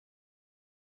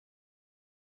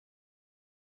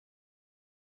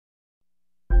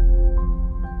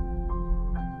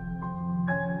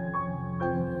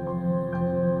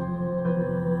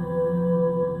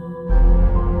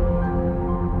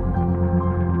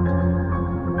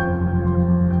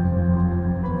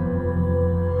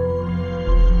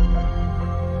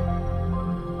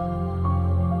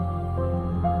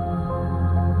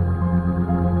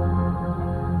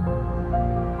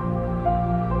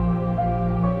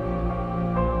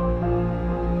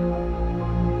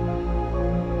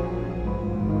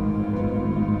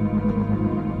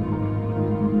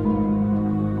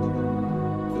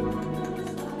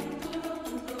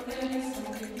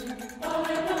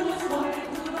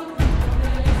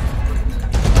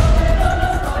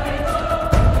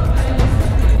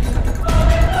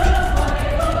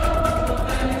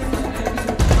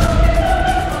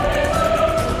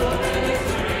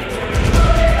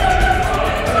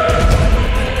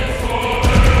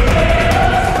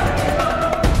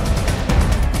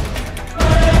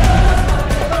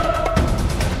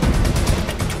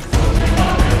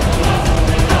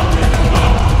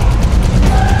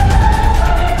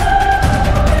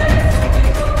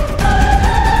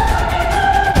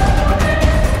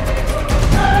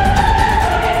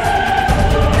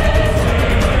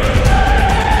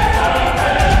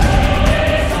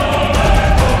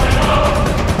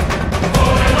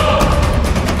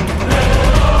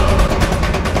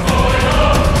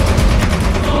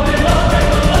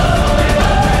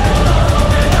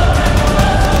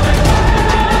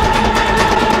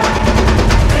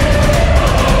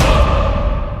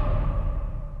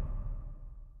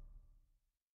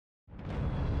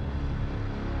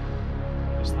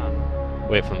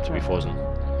Wait for them to be frozen.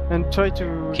 And try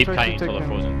to Keep try kiting to until take they're them.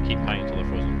 frozen. Keep kiting until they're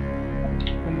frozen.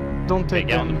 And don't Okay, take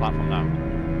get on them. the platform now.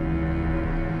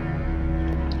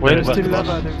 There's still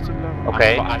lava, there's still lava.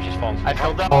 Okay. I've just fallen. I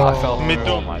fell down. Oh, I fell.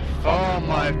 middle. my Oh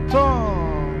my.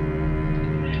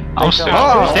 I'm still.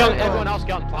 Stay on, everyone else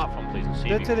get on the platform, please, and see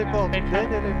They if you can. teleport, they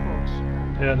teleport.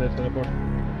 Yeah, they teleport.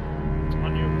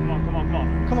 On you, come on, come on,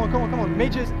 come on. Come on,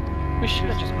 mages. We should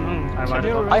have just moved. I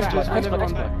Nero like mages whenever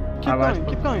on there.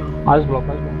 Keep going. Ice block,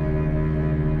 ice block.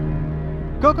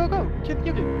 Go. Keep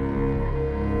it.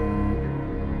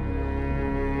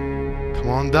 Come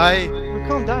on, die. We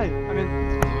can't die. I mean,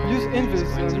 use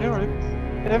invis, Nero,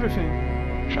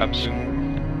 everything. Trap soon.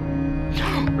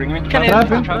 Bring me Can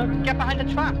trap. it? Get behind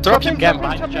the trap. Drop him, Get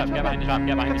behind the trap, get behind the trap,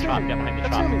 get behind the trap, get behind the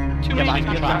trap. To Get me. behind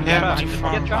the trap, Yeah, get behind the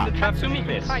Get trap. behind the trap to me,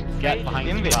 please. Get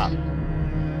behind the trap.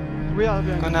 We are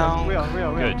behind the trap. We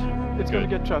are. Good. It's gonna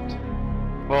get trapped.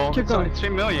 Well, Keep it's only going. 3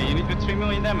 million. You need to 3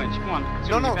 million damage. Come on.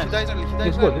 No, he dies early.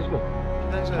 It's good, it's good.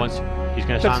 Once he's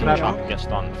gonna stand in the trap and get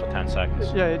stunned for 10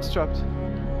 seconds. Yeah, it's trapped.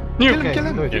 Kill him.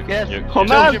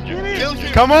 Come on!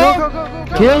 Come on!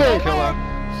 Go. Kill it!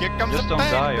 Here comes Just the don't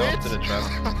die bang, after the bitch.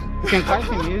 trap. You can kite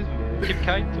him easily. Keep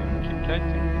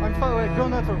kiting. I'm far away. Go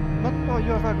Nato. Not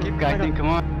you have aggro. Keep kiting. Come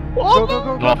on.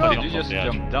 Go. No, but You just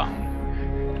jumped down.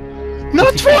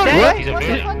 Not for He's a What?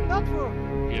 villain. Not for.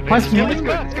 Fight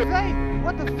him.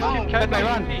 What the fuck? Kite my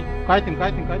run. Kite him.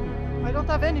 I don't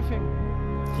have anything.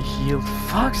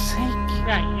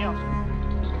 Yeah, yeah.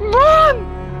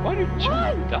 Why did you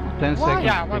jump down? 10 Why? seconds.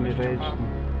 Yeah, why till would you you rage.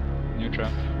 New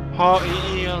trap. Oh,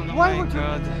 heal. Oh Why my would you-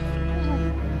 god.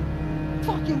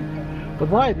 Fucking. But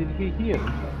why did he heal?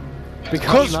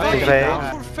 Because now they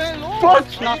they- fell off.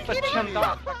 Fuck! Not the jump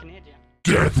down, fucking idiot.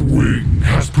 Deathwing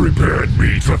has prepared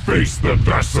me to face the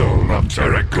vessel of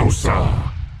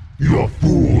Terracosa. Your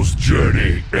fool's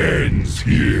journey ends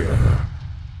here.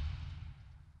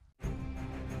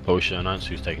 But we should announce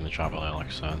who's taking the trap earlier, like I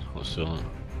said. Let's do it.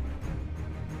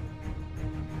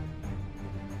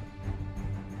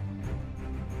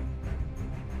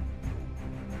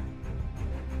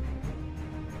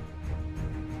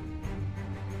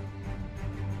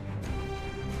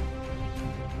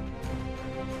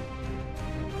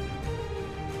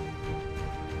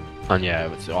 And yeah,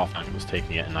 if it's the offhand was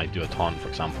taking it and I do a taunt, for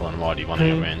example, and I'm already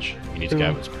running a range, you need to get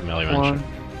out with melee range.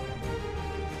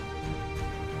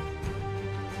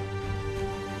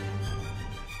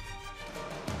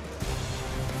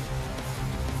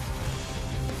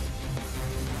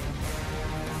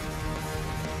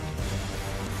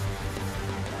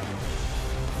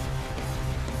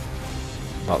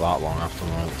 Not that long after,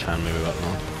 like 10 maybe about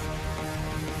now.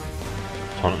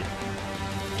 Hunting.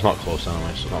 It's not close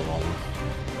anyway, so it's not long.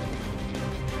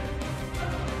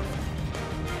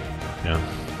 Yeah.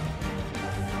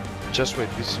 Just wait,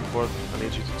 this is important. I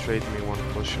need you to trade me one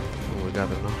potion. Oh, we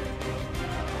got it now.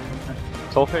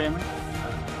 Sulfur, you mean?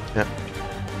 Yeah.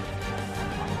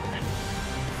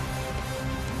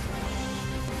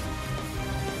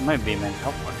 Might be main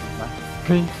help working, right?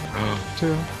 3,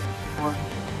 2, 1.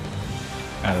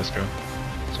 Yeah, let's go.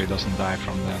 So he doesn't die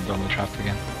from the double trap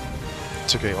again.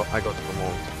 It's okay, I got them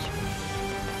all.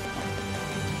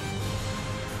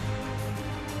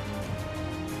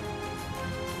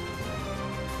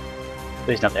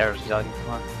 He's not arrows, he's out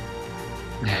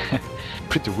for.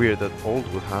 Pretty weird that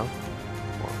old would have.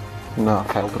 No,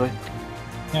 Calgary.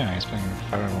 Yeah, he's playing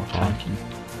very well tanky.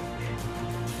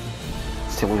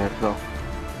 Still weird though.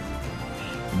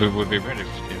 But it would be weird if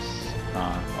his...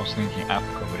 I was thinking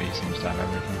Apco, but he seems to have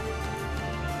everything.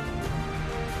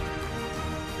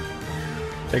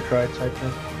 Take right side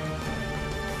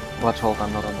then. Watch hold,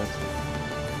 I'm not on that.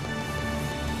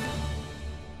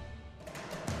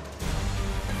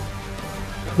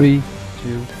 Three,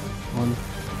 two, one.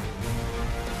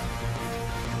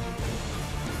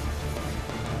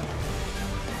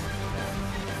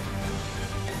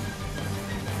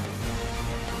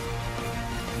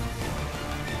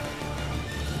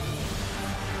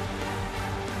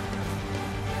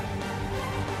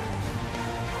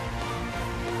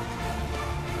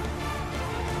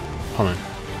 Hunting.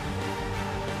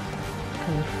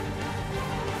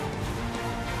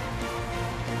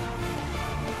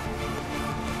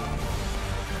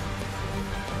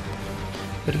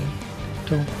 Three,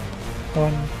 two,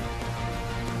 one.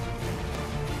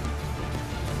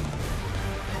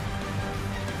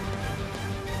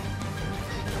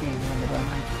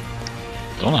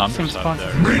 Don't hunters out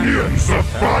there. Minions of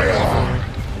fire!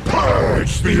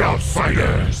 Purge the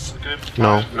outsiders!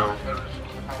 No.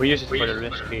 We use it for the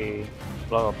risky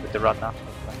blow up with the Ragnaros.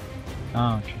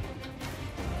 Oh, okay.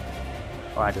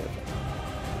 Oh, I do it.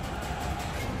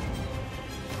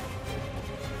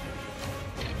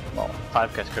 Well,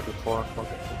 5 gets crippled 4 gets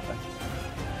crippled 5.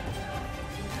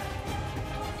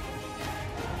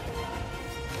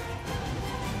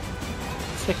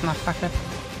 Sigma, fuck it.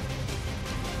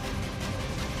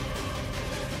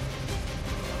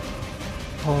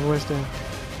 Always there.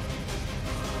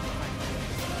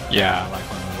 Yeah, like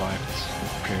when we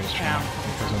wiped previous round,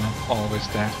 because I'm always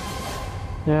there.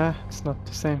 Yeah, it's not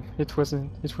the same. It was too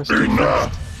fast.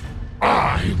 Enough!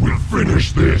 I will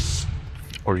finish this!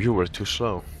 Or you were too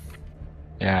slow.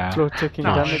 Yeah. Slow taking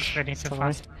No, damage. it's really too Sorry.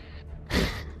 fast.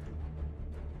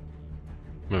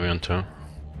 Moving on 2.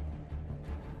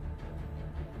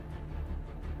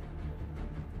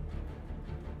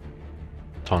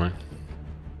 Tony.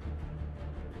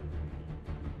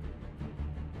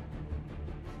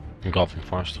 Engulfing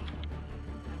first.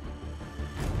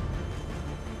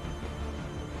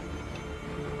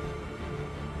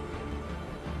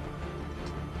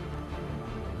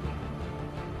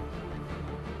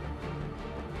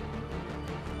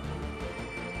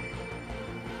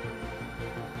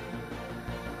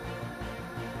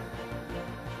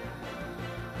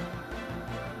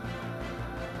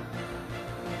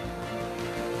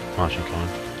 Marching climb.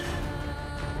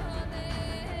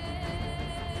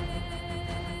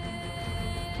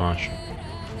 March.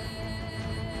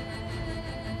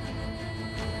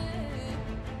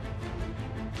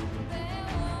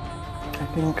 I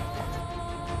think.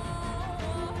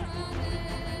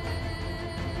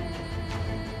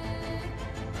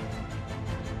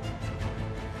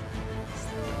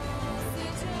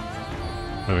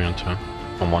 Moving on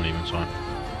 2. On 1 even, sorry.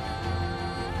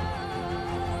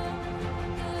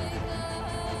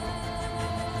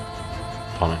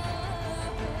 Tony.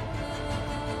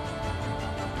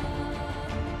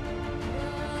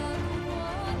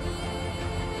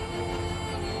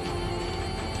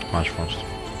 March first.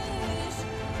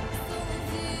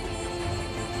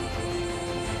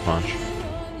 March.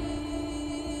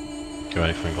 Get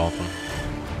ready for engulfing.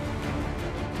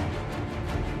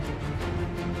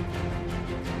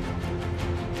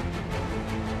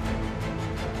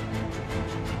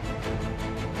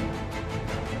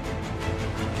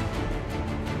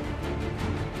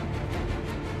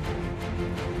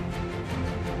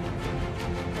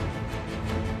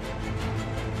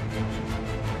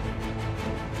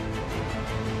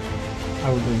 I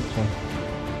will do it so.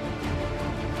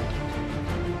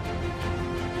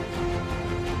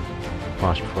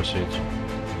 March before seeds.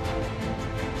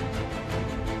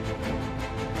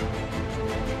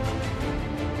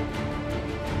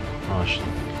 March.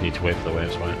 Need to wait for the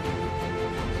waves, right?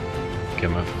 Okay,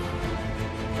 move.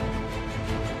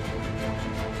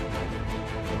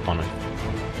 On it.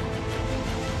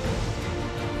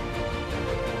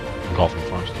 Engulfing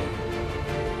first.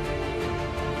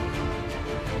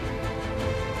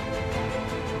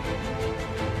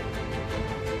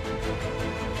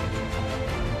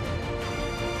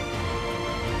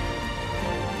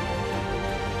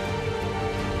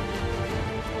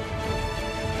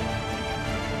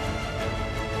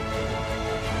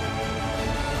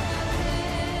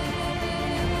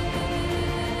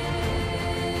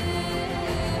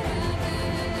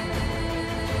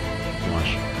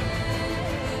 March.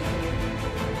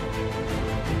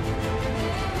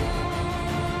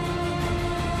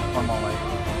 One more way.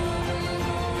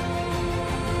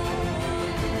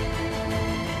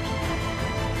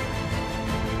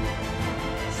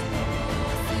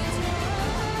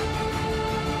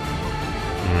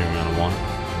 Moving on 1.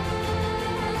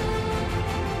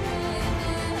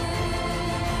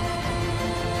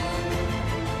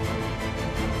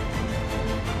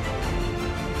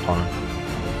 Tony.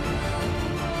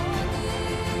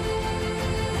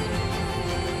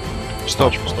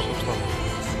 Stop, March stop, first. stop.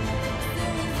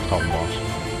 Top boss.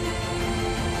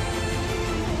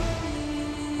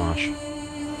 March.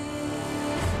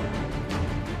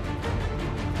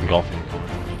 Engulfing coming.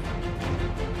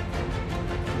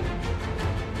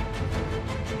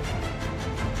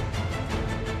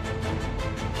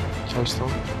 Charleston.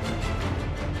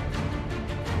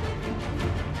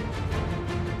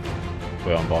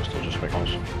 We're on boss still, just quick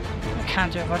ones. I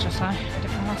can't do it, Roger, sorry. I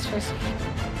did my last phase.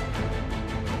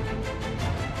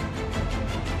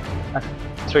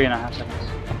 3.5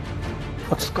 seconds.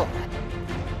 Let's go.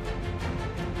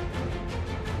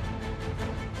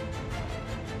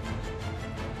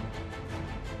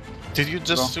 Did you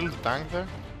just steal the tank there?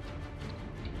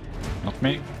 Not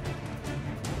me.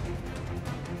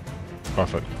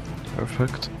 Perfect.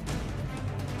 Perfect.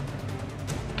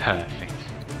 Perfect.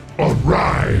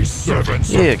 Arise,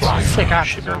 servants Yeah, of fire! Sick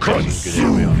ass. Good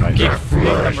area on right The here.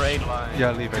 flesh! Raid line.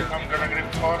 Yeah, leave it.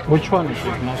 Which one is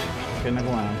it? Not gonna go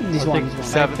on. This I'll one, take-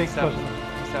 this I one. take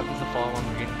 7's the fall one,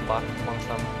 we're getting back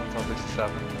 1-7 until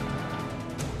 67.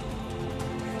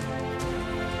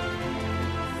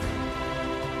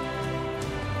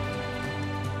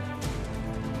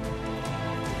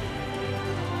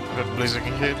 Got blazing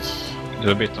hit.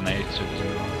 Do a bit on 8 to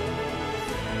do.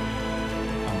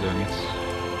 I'm doing it.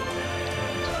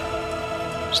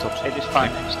 Stop. 8 is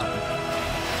fine. Stop it.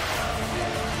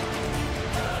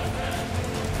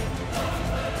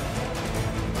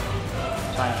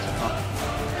 Science is not.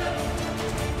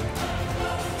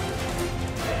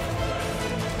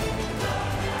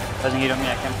 Doesn't need on me,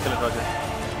 I can kill it, Roger.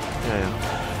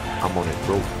 Yeah. I'm on it,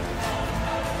 bro.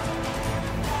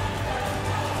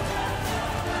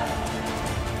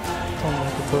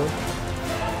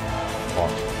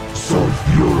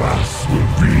 Sulfuras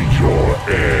will be your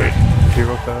end.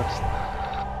 Hero first.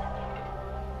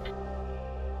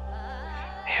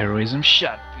 Heroism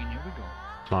shot. Here we go.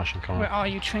 Flash and Where come. are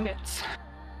you, trinkets?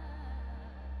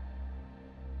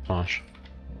 Flash.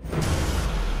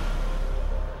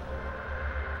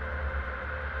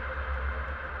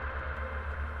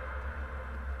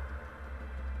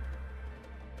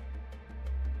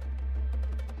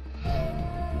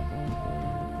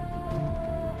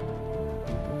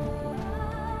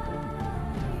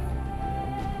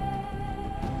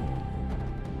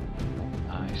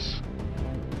 Nice.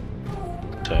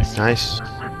 Take. Nice.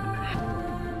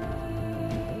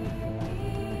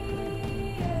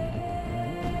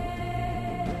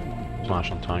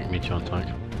 Flash on tank, meteor on tank.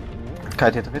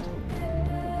 Kite hit a bit.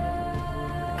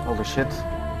 Holy shit.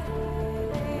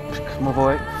 Move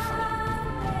away.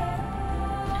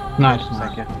 Nice,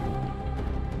 Thank you.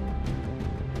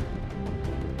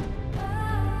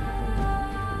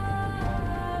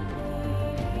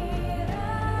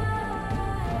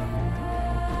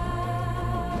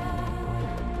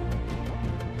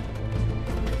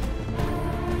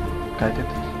 Kite hit.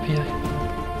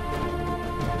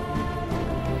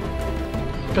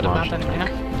 Got a Flash bad on enemy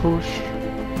tank. now. Push.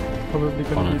 Probably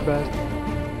gonna be bad.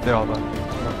 They are bad.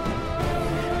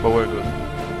 But we're good.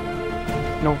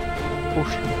 No.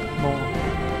 Push. More.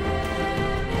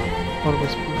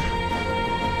 Always push.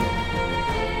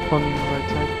 On the right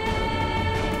side.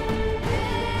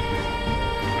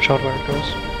 Short where it goes.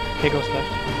 He goes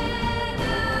left.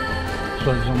 So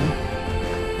he's on me.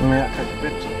 Yeah, kite a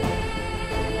bit.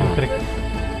 I'm correct.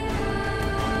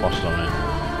 Boss on it.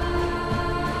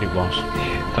 Big boss.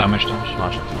 Damage.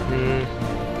 Flash on tank.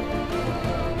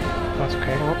 That's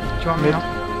okay. Do you want me Mid. now?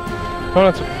 No,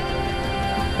 that's okay.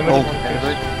 Oh, can you do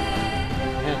it?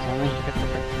 Yeah, it's on me.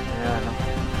 Yeah, I know.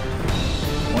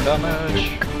 More damage.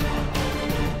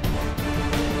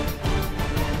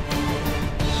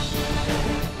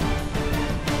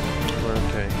 We're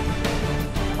okay.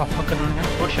 Oh, fuck it on here.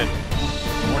 Push it.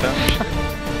 More damage.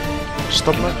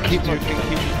 Stop not. Keep You not. can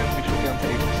keep shooting, we should be on to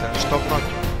 80%. Stop not.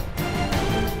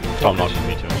 Tom knocking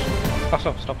meteors.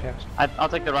 Oh, stop here. I'll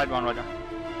take the right one, Roger.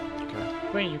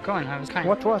 Where are you going? I was kind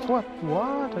What are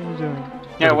you doing?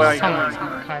 Yeah, where are you Someone's going?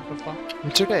 gonna kite before.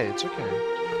 It's okay. It's okay.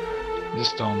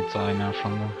 Just don't die now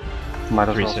from the Might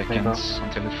as 3 well stay though. seconds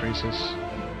until it freezes.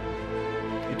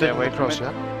 You Stay take away the from cross, it.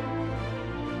 yeah?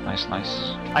 Nice.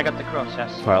 I got the cross,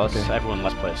 yes. Alright, everyone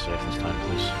let's play it safe this time,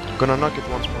 please. Gonna knock it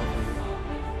once more.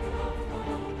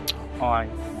 Oh,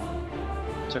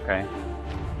 it's okay.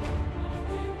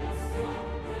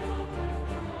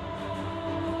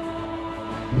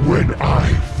 When I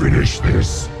finish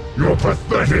this, your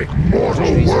pathetic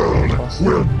mortal world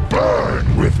will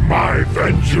burn with my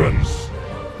vengeance.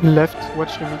 Left.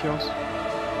 Watch the meteors.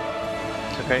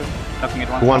 It's okay. Knocking it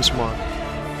once. Once more.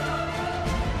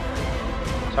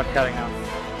 Start cutting now.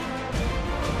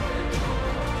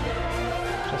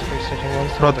 Just resetting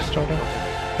once. Protect.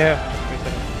 Yeah, just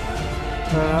resetting.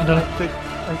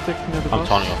 I take near the I'm boss.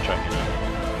 turning off tracking now.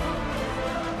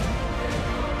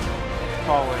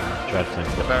 Forward. Try to think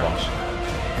of the Bear. boss.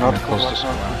 Not Yeah, cool. close to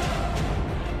square.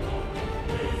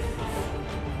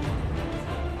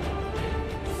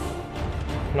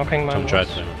 Knocking Tom man. try to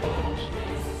think of the boss.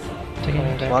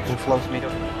 Taking down. Watch and flows meter.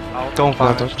 Don't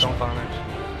Not vanish, touch. don't vanish.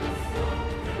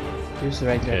 Use the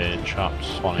right leg. Okay, traps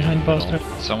spawning. Behind in the bastard.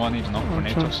 middle. Someone needs knock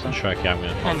grenade Okay. touch then. Treckie, I'm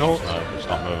gonna I know.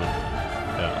 stop moving.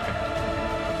 Yeah.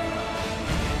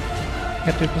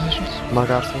 Get their positions.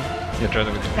 Magartha. Yeah, try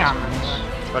to with the Yeah,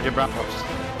 Rogerbrown Hunter.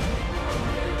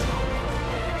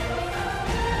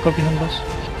 Go behind boss.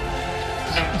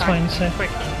 It's fine, it's safe. Quick.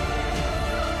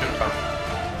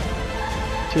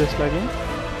 TS lagging.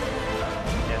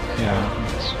 Yeah.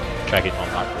 Treckie on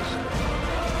backwards.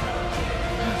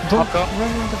 Don't Go.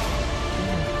 run in the...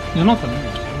 You're not on me.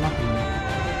 You're not on me.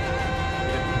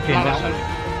 Okay, No, that's no, fine.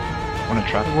 Wanna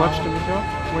trap? Watch the meteor.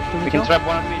 Watch the meteor. We can trap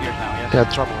one of the meteors now, yes. Yeah,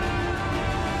 trouble.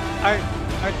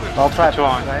 I'll trap. Two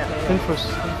on.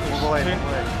 Infus. Move away, move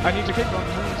away. I need to kick on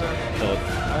the moons. Kill it.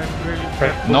 I'm really.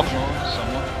 Not moon,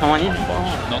 someone. Come on in.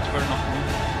 Not where, not moon.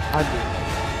 I do.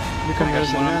 You can use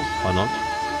it. Why not?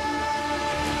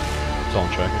 It's on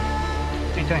Treckie.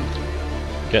 What are you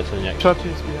doing? Get to the next. Shot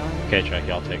is behind. Okay, Treckie,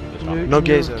 I'll take this one. No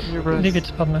gazer. Leave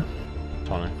it, partner.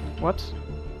 Tony. What?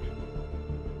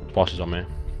 Boss is on me.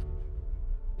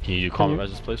 Can you do combat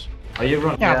resist, please? Are you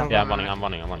running? Yeah, I'm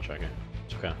running Treckie.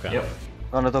 It's okay, okay. Yep.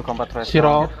 Gonna do combat right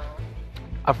Zero. now.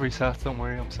 I've reset, don't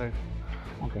worry, I'm safe.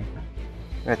 Okay.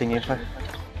 Waiting Infeh.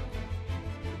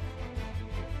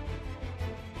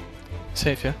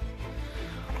 Safe, yeah?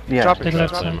 Yeah. Trap it, Take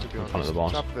trap left it, side. to be In front of honest. the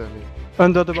boss. Trap the enemy.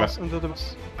 Under the Trap. boss, under the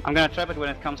boss. I'm gonna trap it when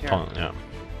it comes here. Yeah.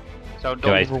 So Go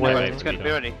don't away, no, go away, it's gonna be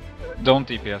go. ready. Don't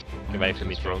DPS. Get away from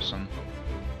me, It's frozen.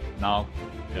 Now.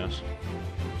 Yes.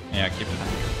 Yeah, keep it.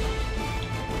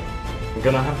 We're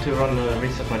gonna have to run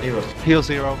reset my heroes. Heal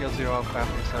zero, I'll grab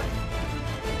reset.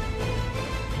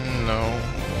 No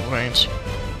range.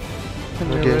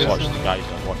 Can Okay, you Just raise watch it? the guys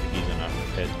and watch the geezer now.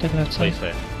 Okay. Take left Play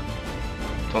side.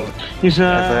 safe. Use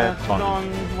That's fine. on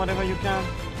whatever you can.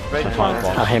 Ready That's to fine,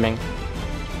 fire. boss. Hemming.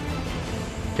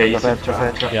 Okay,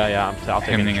 trap. Yeah, I'll take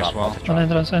Hemming the as trap. well. I'll take On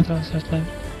trap. entrance, left lane.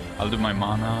 I'll do my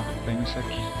mana thing a sec.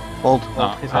 Hold, Nah,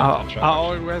 hold. He's I'll on. trap. Are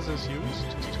all reses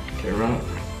used? Okay, run.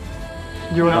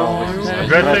 You No, are it's- you?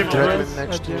 Red Trap flame, Draclin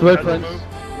next to Red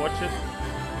you. Watch it.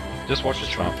 Just watch the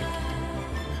trap.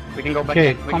 We can go back.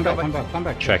 Okay, in. We come can back, go come back, come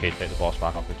back. Treckie, take the boss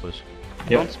back up, please.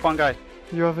 Don't spawn guys.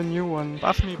 You have a new one.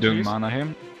 Buff me, Doing please. mana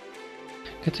him.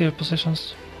 Get to your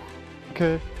positions.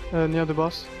 Okay, near the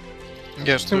boss.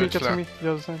 Yes, To do me, it get to flat. me,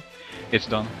 the other side. It's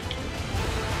done.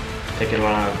 Take it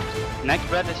one out. Next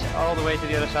red is all the way to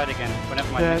the other side again.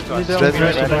 Whenever my Yeah, next to us. middle, Red, middle,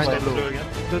 red, middle. red, blue.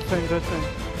 That thing, that thing.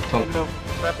 Tom. Middle.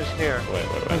 Trap is here. Wait.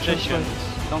 Position.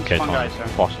 Don't Okay, spawn Tony. guys,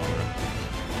 sir. Boss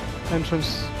on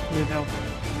Entrance, middle.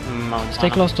 Stay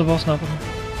close to boss now, partner.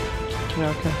 Yeah,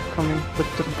 okay, coming. But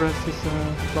the breath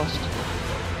is lost.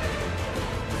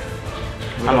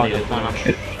 We don't need it too much.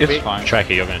 It's fine.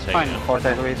 Treckie, you're gonna take Fine. it. Forte,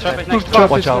 Trap is Move, next to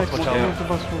trap us. is out, next, watch move out. the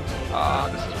boss move.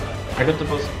 I got the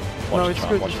boost. Watch No, the it's trap,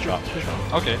 good, watch it's the good, trap. it's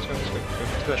good. Okay, it's good, it's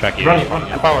good. Treckie, Run, you're run,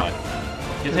 fine. empower.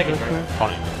 Fine. You take it, right?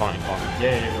 Fine.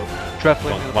 Yeah, you go. Trap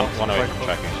flame. One away from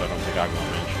Treckie, so I don't think I can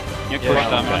range. You Yeah, push yeah,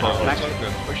 them. yeah. Next.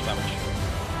 Good. Push damage.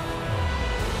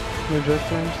 No jet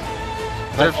flames.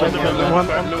 Red flame,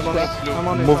 One on the boss. I'm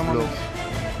on it, Move I'm on blue.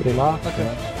 it.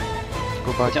 Okay.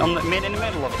 Go back. It's on the, in the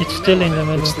middle of it. It's still in the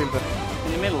middle. It's still there.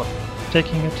 In the middle of it.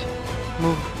 Taking it.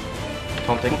 Move.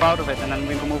 Don't take Move out of it and then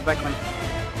we can move back when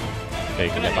Okay,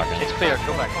 you can get back in. it's clear.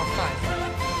 Go back.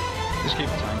 Just keep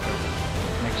it anchored.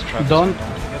 Next trap. Don't.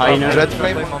 I know. Red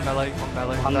flame. On melee, on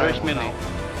melee. Under is melee.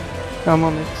 I'm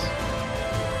on it.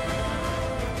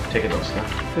 Take it, Oscar.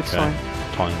 It's Okay. fine.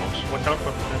 Time boss. Watch out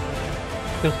for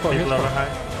Heal spot, heal people are spot.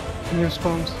 high. New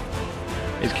spawns.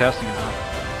 He's casting it now.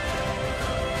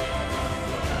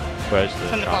 Where's the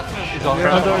trap? He's on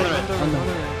Yeah, trap.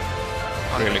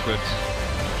 under. Really good.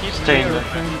 Keep Stay near,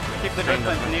 in keep the red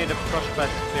line near the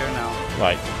crossbreast clear now.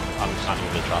 Right, I'm standing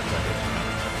with the trap Treckie.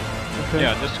 Okay.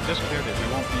 Yeah, just clear this. We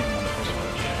won't need him on the first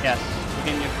match. Yes.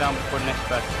 We can use down before the next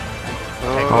breath.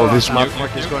 Oh, this You-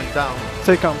 motherfucker you- is going down.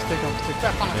 Stay calm, stay calm, stay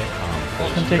calm.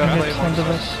 I'm taking it on the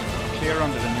boss. Clear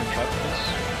under the new trap,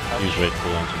 please. Use rate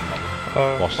cooldown to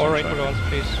boss. Alright, hold on,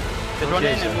 please. Just run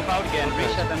in and move out again.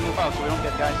 Reset and move out so we don't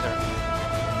get guys there.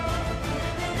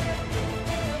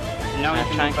 Now you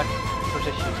can move back to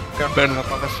position. Burn that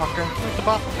motherfucker.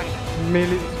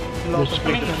 Melee. Lot of Fuck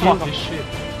people. this shit.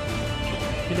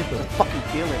 Fucking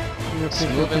feel it. New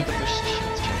people.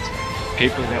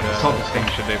 People with thing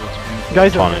should be able to move.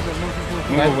 Guys, Fine.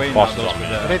 move. Move away now, Boss is those on with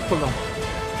me. the... Red cooldown.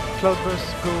 Cloud burst,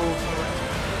 go.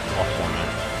 Boss on me.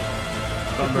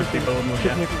 Keep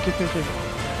nuking.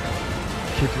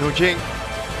 Keep nudging.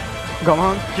 Come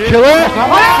on. Kill it!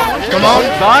 Come on,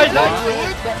 guys!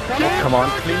 Come on,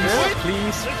 please,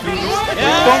 please, please.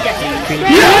 Don't get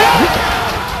hit.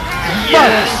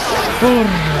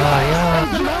 Kurwa, ja.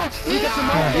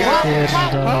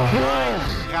 Pierdolę.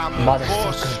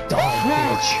 Motherfucker dog,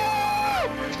 bitch.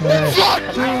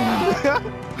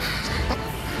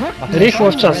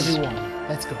 Rychło w czas.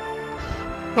 Let's go.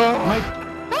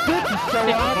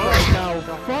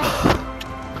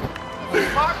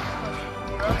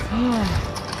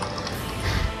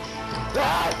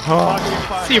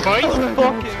 See you, boys.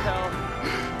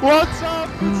 What's up?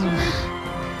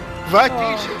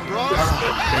 Vacation, bro!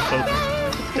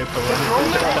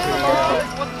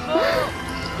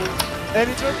 And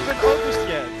it's not even August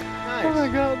yet. Oh my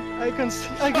god, I can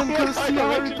go see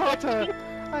Harry Potter!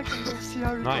 I can go see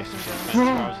Harry Nice. Potter.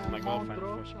 Ours is my girlfriend, of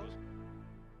course she is.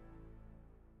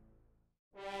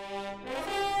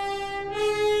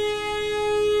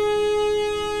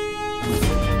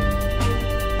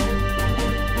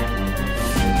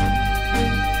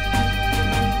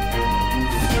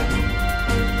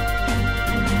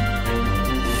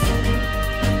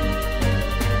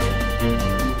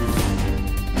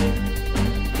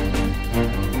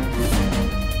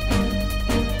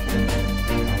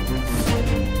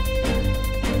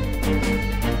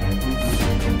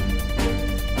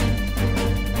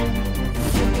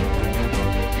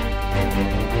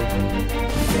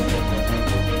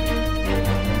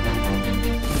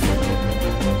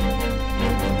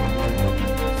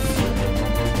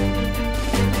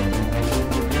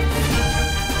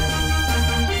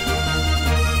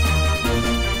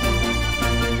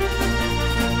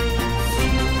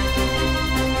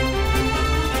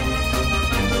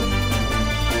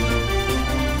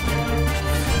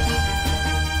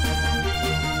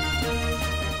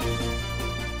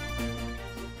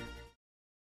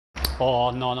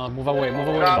 Oh, no, move away.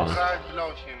 Right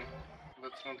below him.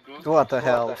 That's not good. What the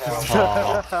hell? Oh,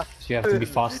 so you have to be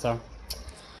faster.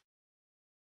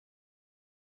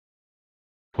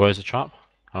 Where's the trap?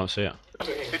 I don't see it.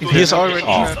 He's already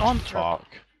on fuck.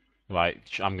 Right,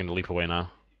 I'm gonna leap away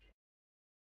now.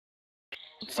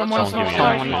 Someone's giving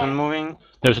Someone moving.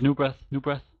 There's a new breath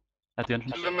at the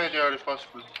entrance. In the melee if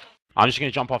possible. I'm just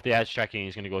gonna jump off the edge, Treckie, and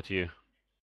he's gonna go to you.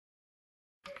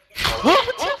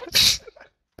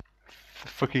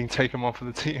 Fucking take him off of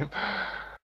the team.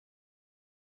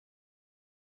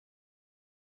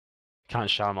 Can't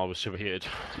shout him, I was superheated.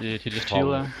 Did you just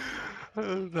chill there?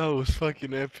 That was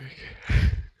fucking epic.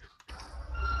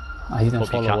 I didn't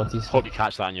follow what he said. Hope you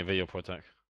catch that in your video, proteck.